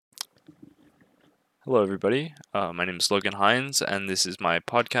Hello, everybody. My name is Logan Hines, and this is my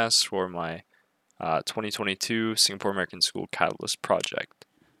podcast for my 2022 Singapore American School Catalyst project.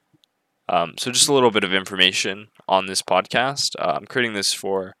 So, just a little bit of information on this podcast. I'm creating this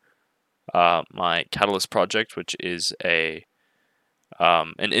for my Catalyst project, which is an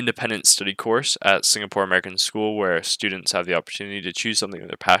independent study course at Singapore American School, where students have the opportunity to choose something that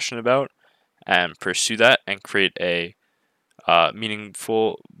they're passionate about and pursue that and create a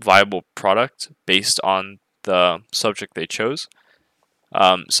meaningful, viable product based on the subject they chose.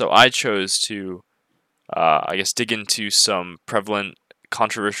 So I chose to, dig into some prevalent,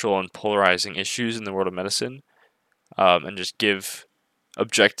 controversial, and polarizing issues in the world of medicine, and just give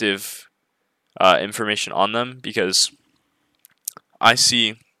objective information on them because I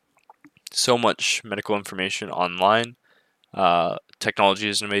see so much medical information online. Technology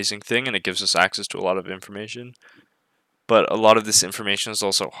is an amazing thing, and it gives us access to a lot of information. But a lot of this information is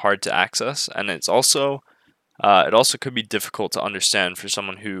also hard to access, and it also could be difficult to understand for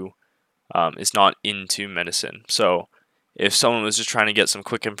someone who is not into medicine. So, if someone was just trying to get some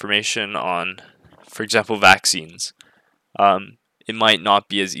quick information on, for example, vaccines, it might not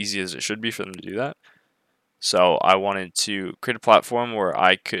be as easy as it should be for them to do that. So, I wanted to create a platform where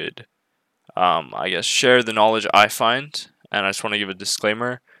I could, share the knowledge I find. And I just want to give a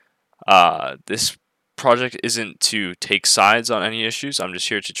disclaimer. This project isn't to take sides on any issues. I'm just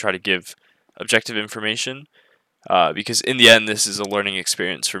here to try to give objective information because in the end, this is a learning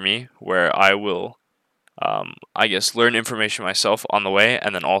experience for me where I will, learn information myself on the way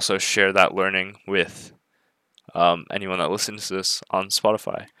and then also share that learning with anyone that listens to this on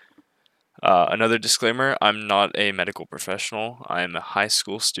Spotify. Another disclaimer, I'm not a medical professional, I'm a high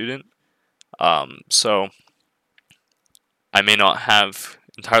school student. So I may not have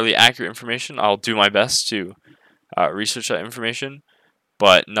entirely accurate information. I'll do my best to research that information,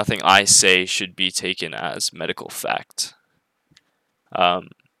 but nothing I say should be taken as medical fact. Um,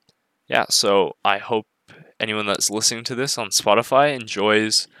 so I hope anyone that's listening to this on Spotify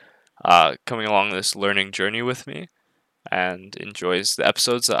enjoys coming along this learning journey with me and enjoys the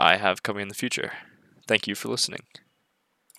episodes that I have coming in the future. Thank you for listening.